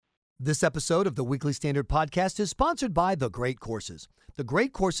This episode of the Weekly Standard Podcast is sponsored by The Great Courses. The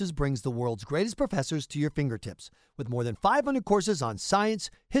Great Courses brings the world's greatest professors to your fingertips with more than 500 courses on science,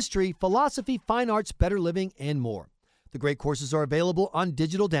 history, philosophy, fine arts, better living, and more. The Great Courses are available on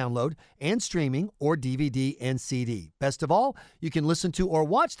digital download and streaming or DVD and CD. Best of all, you can listen to or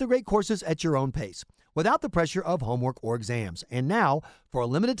watch The Great Courses at your own pace without the pressure of homework or exams. And now, for a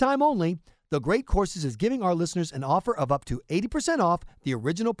limited time only, The Great Courses is giving our listeners an offer of up to 80% off the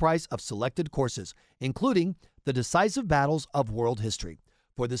original price of selected courses, including the decisive battles of world history.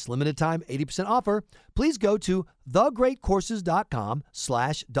 For this limited time 80% offer, please go to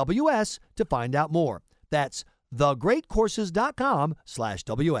thegreatcourses.com/WS to find out more. That's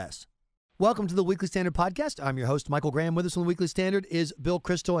thegreatcourses.com/WS. Welcome to the Weekly Standard Podcast. I'm your host, Michael Graham. With us on the Weekly Standard is Bill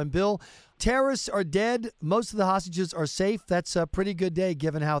KRISTOL. And Bill, terrorists are dead. Most of the hostages are safe. That's a pretty good day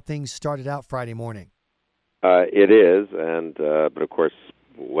given how things started out Friday morning. It is, and but of course,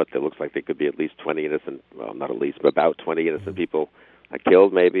 what it looks like, they could be at least 20 innocent, well, not at least, but about 20 innocent people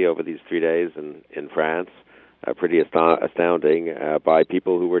killed maybe over these 3 days in France. Pretty astounding by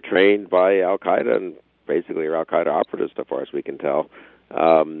people who were trained by Al-Qaeda and basically are Al-Qaeda operatives, so far as we can tell.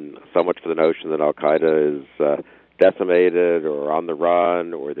 So much for the notion that Al-Qaeda is decimated or on the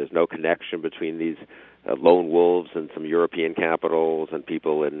run, or there's no connection between these lone wolves in some European capitals and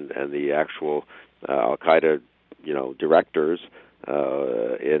people and the actual Al-Qaeda, directors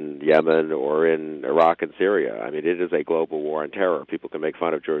in Yemen or in Iraq and Syria. I mean, it is a global war on terror. People can make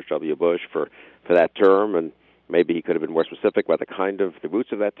fun of George W. Bush for that term, and maybe he could have been more specific about the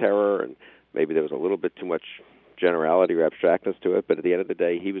roots of that terror, and maybe there was a little bit too much generality or abstractness to it, but at the end of the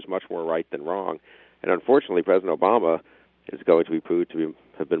day, he was much more right than wrong. And unfortunately, President Obama is going to be proved to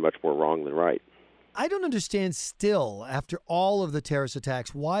have been much more wrong than right. I don't understand still, after all of the terrorist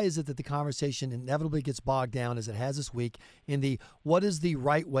attacks, why is it that the conversation inevitably gets bogged down, as it has this week, in the what is the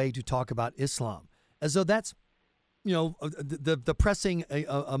right way to talk about Islam? As though that's the pressing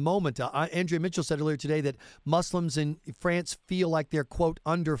a moment. Andrea Mitchell said earlier today that Muslims in France feel like they're, quote,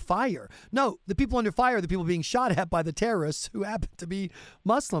 under fire. No, the people under fire are the people being shot at by the terrorists who happen to be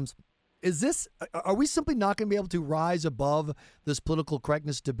Muslims. Are we simply not going to be able to rise above this political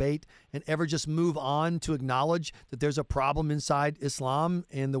correctness debate and ever just move on to acknowledge that there's a problem inside Islam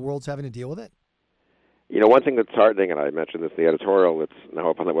and the world's having to deal with it? One thing that's heartening, and I mentioned this in the editorial that's now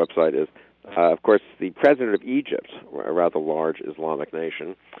up on the website, is of course, the president of Egypt, a rather large Islamic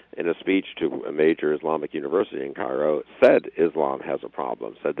nation, in a speech to a major Islamic university in Cairo, said Islam has a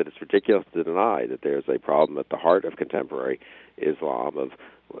problem, said that it's ridiculous to deny that there's a problem at the heart of contemporary Islam, of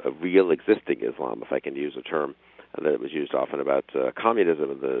real existing Islam, if I can use a term that was used often about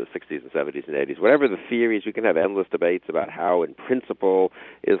communism in the 60s and 70s and 80s. Whatever the theories, we can have endless debates about how, in principle,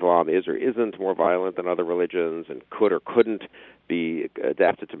 Islam is or isn't more violent than other religions and could or couldn't be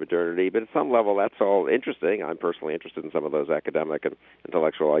adapted to modernity. But at some level, that's all interesting. I'm personally interested in some of those academic and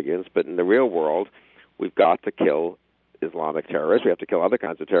intellectual arguments. But in the real world, we've got to kill Islamic terrorists. We have to kill other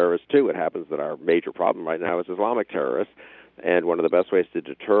kinds of terrorists, too. It happens that our major problem right now is Islamic terrorists. And one of the best ways to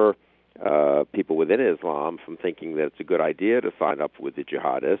deter people within Islam from thinking that it's a good idea to sign up with the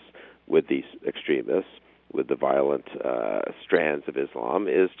jihadists, with the extremists, with the violent strands of Islam,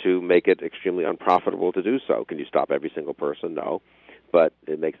 is to make it extremely unprofitable to do so. Can you stop every single person? No. But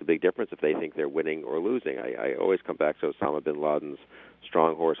it makes a big difference if they think they're winning or losing. I always come back to Osama bin Laden's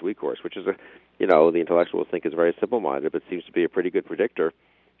strong horse, weak horse, which is, the intellectuals think is very simple-minded, but seems to be a pretty good predictor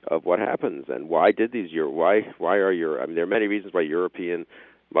of what happens. And why did there are many reasons why European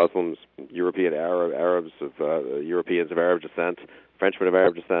Muslims, European Arabs, Europeans of Arab descent, Frenchmen of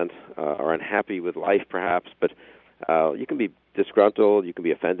Arab descent are unhappy with life, perhaps, but you can be disgruntled, you can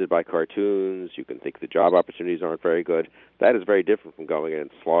be offended by cartoons, you can think the job opportunities aren't very good. That is very different from going in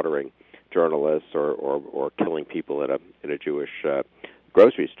and slaughtering journalists or killing people in a Jewish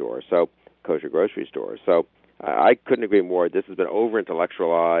grocery store, kosher grocery store. So I couldn't agree more. This has been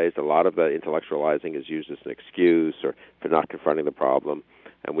over-intellectualized. A lot of the intellectualizing is used as an excuse or for not confronting the problem.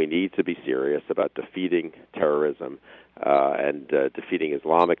 And we need to be serious about defeating terrorism and defeating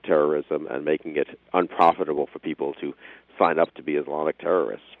Islamic terrorism and making it unprofitable for people to sign up to be Islamic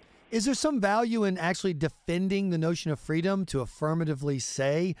terrorists. Is there some value in actually defending the notion of freedom to affirmatively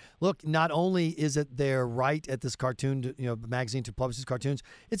say, look, not only is it their right at this cartoon, magazine to publish these cartoons,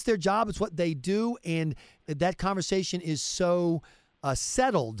 it's their job, it's what they do, and that conversation is so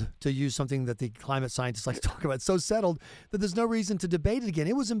settled, to use something that the climate scientists like to talk about, so settled that there's no reason to debate it again.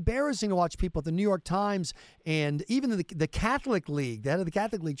 It was embarrassing to watch people at the New York Times and even the Catholic League, the head of the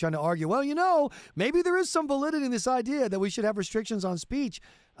Catholic League, trying to argue, well, maybe there is some validity in this idea that we should have restrictions on speech.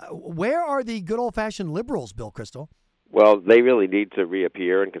 Where are the good old-fashioned liberals, Bill KRISTOL? Well, they really need to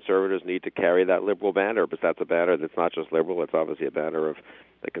reappear, and conservatives need to carry that liberal banner, but that's a banner that's not just liberal. It's obviously a banner of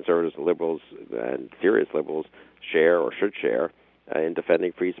that conservatives and liberals and serious liberals share or should share in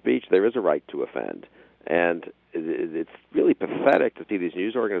defending free speech. There is a right to offend. And it's really pathetic to see these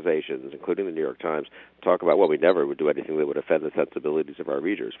news organizations, including the New York Times, talk about, well, we never would do anything that would offend the sensibilities of our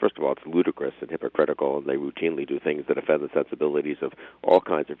readers. First of all, it's ludicrous and hypocritical, and they routinely do things that offend the sensibilities of all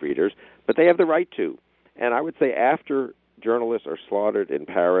kinds of readers, but they have the right to. And I would say after journalists are slaughtered in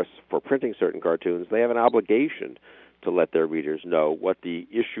Paris for printing certain cartoons, they have an obligation to let their readers know what the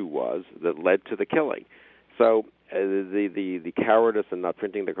issue was that led to the killing. So the cowardice in not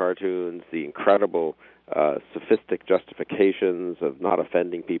printing the cartoons, the incredible sophistic justifications of not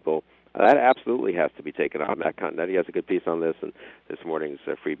offending people, that absolutely has to be taken on. Matt Continetti has a good piece on this in this morning's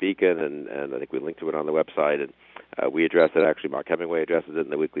Free Beacon, and I think we linked to it on the website, and we address it. Actually, Mark Hemingway addresses it in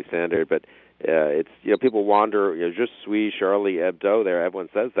the Weekly Standard. But it's, people wonder, je suis Charlie Hebdo. There, everyone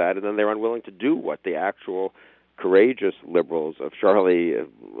says that, and then they're unwilling to do what the actual courageous liberals of Charlie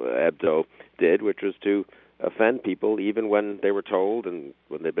Hebdo did, which was to offend people even when they were told, and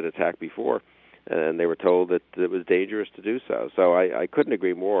when they'd been attacked before, and they were told that it was dangerous to do so. So I couldn't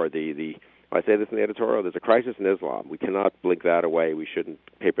agree more. I say this in the editorial, there's a crisis in Islam. We cannot blink that away. We shouldn't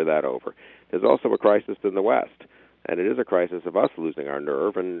paper that over. There's also a crisis in the West, and it is a crisis of us losing our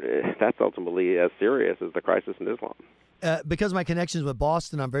nerve, and that's ultimately as serious as the crisis in Islam. Because of my connections with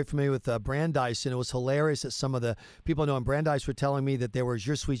Boston, I'm very familiar with Brandeis, and it was hilarious that some of the people I know in Brandeis were telling me that there were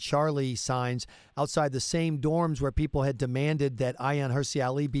Je suis Charlie signs outside the same dorms where people had demanded that Ayaan Hirsi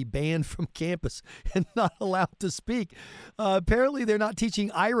Ali be banned from campus and not allowed to speak. Apparently, they're not teaching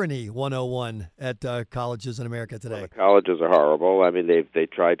irony 101 at colleges in America today. Well, the colleges are horrible. I mean, they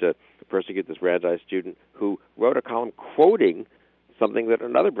tried to persecute this Brandeis student who wrote a column quoting something that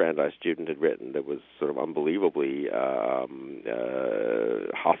another Brandeis student had written that was sort of unbelievably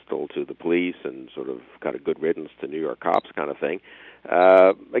hostile to the police and sort of kind of good riddance to New York cops kind of thing.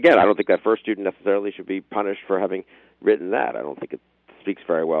 Again, I don't think that first student necessarily should be punished for having written that. I don't think it speaks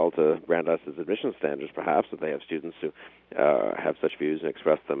very well to Brandeis's admission standards, perhaps, that they have students who have such views and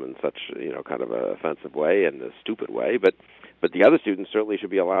express them in such, kind of a offensive way and a stupid way. But the other students certainly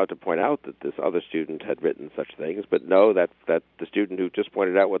should be allowed to point out that this other student had written such things, but know that the student who just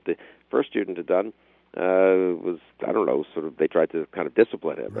pointed out what the first student had done was, I don't know, sort of, they tried to kind of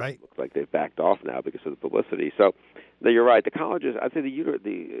discipline him. Right. It looks like they've backed off now because of the publicity. So, no, you're right. The colleges, I'd say the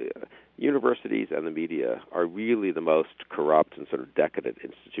universities and the media are really the most corrupt and sort of decadent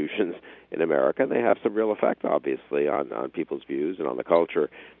institutions in America. They have some real effect, obviously, on people's views and on the culture.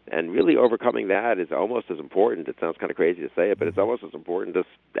 And really overcoming that is almost as important. It sounds kind of crazy to say it, but it's almost as important as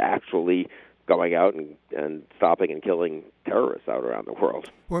actually going out and stopping and killing terrorists out around the world.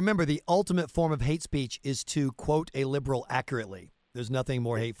 Well, remember, the ultimate form of hate speech is to quote a liberal accurately. There's nothing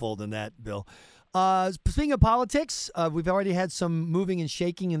more hateful than that, Bill. Speaking of politics, we've already had some moving and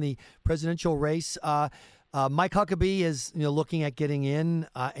shaking in the presidential race. Mike Huckabee is looking at getting in,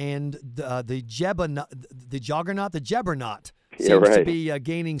 and the juggernaut seems to be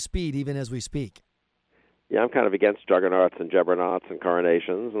gaining speed even as we speak. Yeah, I'm kind of against juggernauts and jubbernauts and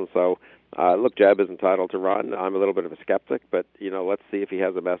coronations, and so look, Jeb is entitled to run. I'm a little bit of a skeptic, but let's see if he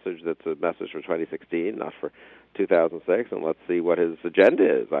has a message that's a message for 2016, not for 2006, and let's see what his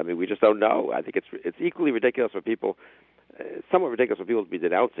agenda is. I mean, we just don't know. I think it's equally ridiculous for people, somewhat ridiculous for people to be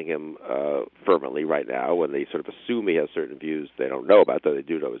denouncing him fervently right now when they sort of assume he has certain views they don't know about, though they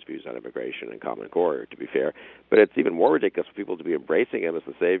do know his views on immigration and Common Core, to be fair. But it's even more ridiculous for people to be embracing him as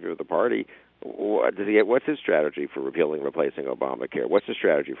the savior of the party. What's his strategy for repealing and replacing Obamacare? What's his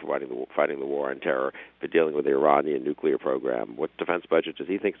strategy for fighting the war on terror, for dealing with the Iranian nuclear program? What defense budget does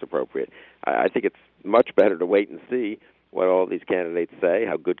he think is appropriate? I think it's much better to wait and see what all these candidates say,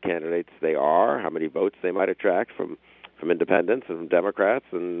 how good candidates they are, how many votes they might attract from independents and from Democrats,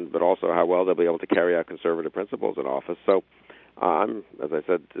 but also how well they'll be able to carry out conservative principles in office. So I'm, as I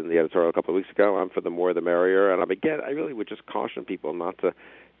said in the editorial a couple of weeks ago, I'm for the more the merrier. And I really would just caution people not to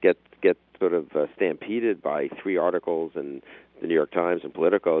get sort of stampeded by 3 articles in the New York Times and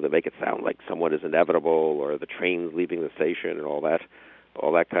Politico that make it sound like someone is inevitable or the train's leaving the station and all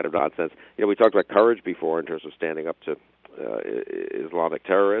that kind of nonsense. We talked about courage before in terms of standing up to Islamic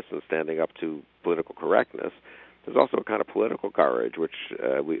terrorists and standing up to political correctness. There's also a kind of political courage, which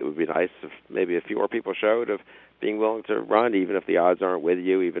it would be nice if maybe a few more people showed, of being willing to run, even if the odds aren't with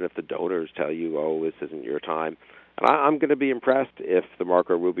you, even if the donors tell you, oh, this isn't your time. And I'm going to be impressed if the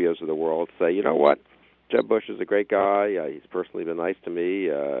Marco Rubios of the world say, you know what, Jeb Bush is a great guy. He's personally been nice to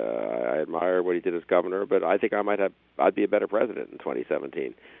me. I admire what he did as governor, but I think I'd be a better president in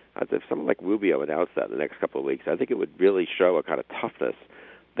 2017. If someone like Rubio announced that in the next couple of weeks, I think it would really show a kind of toughness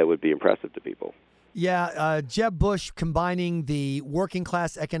that would be impressive to people. Yeah, Jeb Bush combining the working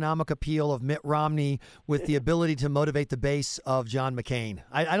class economic appeal of Mitt Romney with the ability to motivate the base of John McCain.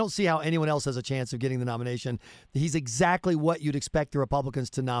 I don't see how anyone else has a chance of getting the nomination. He's exactly what you'd expect the Republicans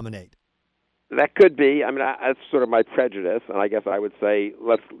to nominate. That could be. I mean, that's sort of my prejudice, and I guess I would say,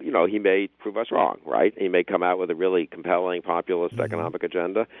 he may prove us wrong, right? He may come out with a really compelling populist economic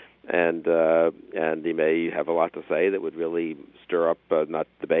agenda, and he may have a lot to say that would really stir up not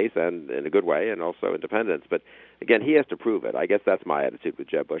the base and in a good way, and also independents. But again, he has to prove it. I guess that's my attitude with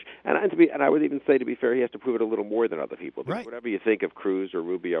Jeb Bush, and I would even say, to be fair, he has to prove it a little more than other people. Because whatever you think of Cruz or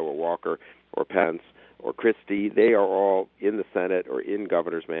Rubio or Walker or Pence or Christie, they are all in the Senate or in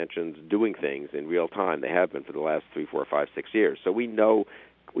governors' mansions doing things in real time. They have been for the last 3, 4, 5, 6 years. So we know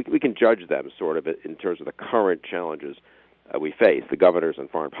we can judge them sort of in terms of the current challenges we face. The governors and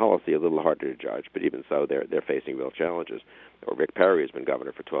foreign policy are a little harder to judge, but even so, they're facing real challenges. Or Rick Perry has been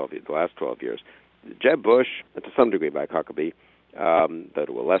governor for the last 12 years. Jeb Bush, to some degree, Mike Huckabee, though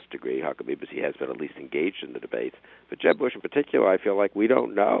to a less degree, Huckabee, because he has been at least engaged in the debates. But Jeb Bush in particular, I feel like we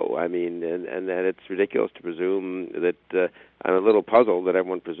don't know. I mean, and it's ridiculous to presume that I'm a little puzzled that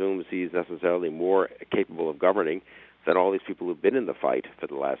everyone presumes he's necessarily more capable of governing than all these people who've been in the fight for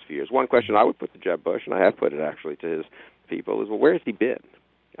the last few years. One question I would put to Jeb Bush, and I have put it actually to his people, is, well, where has he been?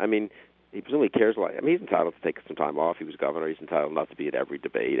 I mean, he presumably cares a lot. I mean, he's entitled to take some time off. He was governor. He's entitled not to be at every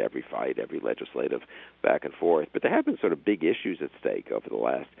debate, every fight, every legislative back and forth. But there have been sort of big issues at stake over the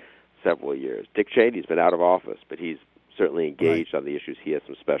last several years. Dick Cheney's been out of office, but he's certainly engaged on the issues. He has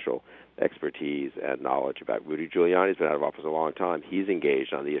some special expertise and knowledge about. Rudy Giuliani's been out of office a long time. He's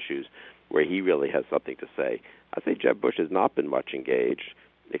engaged on the issues where he really has something to say. I'd say Jeb Bush has not been much engaged,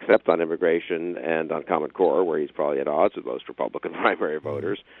 except on immigration and on Common Core, where he's probably at odds with most Republican primary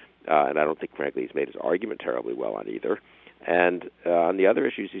voters. And I don't think, frankly, he's made his argument terribly well on either. And on the other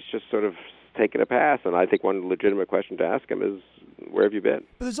issues, he's just sort of taken a pass. And I think one legitimate question to ask him is, where have you been?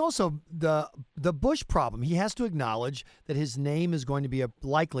 But there's also the Bush problem. He has to acknowledge that his name is going to be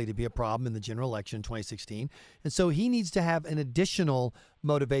likely to be a problem in the general election in 2016. And so he needs to have an additional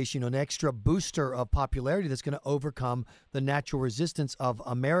motivation, an extra booster of popularity that's going to overcome the natural resistance of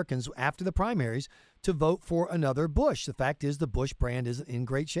Americans after the primaries to vote for another Bush. The fact is the Bush brand isn't in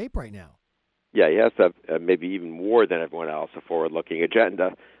great shape right now. Yeah, he has to have maybe even more than everyone else a forward-looking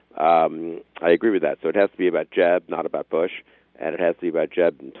agenda. I agree with that. So it has to be about Jeb, not about Bush. And it has to be about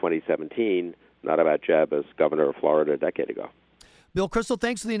Jeb in 2017, not about Jeb as governor of Florida a decade ago. Bill KRISTOL,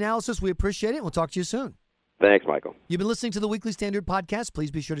 thanks for the analysis. We appreciate it. We'll talk to you soon. Thanks, Michael. You've been listening to the Weekly Standard podcast. Please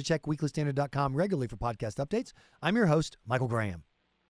be sure to check weeklystandard.com regularly for podcast updates. I'm your host, Michael Graham.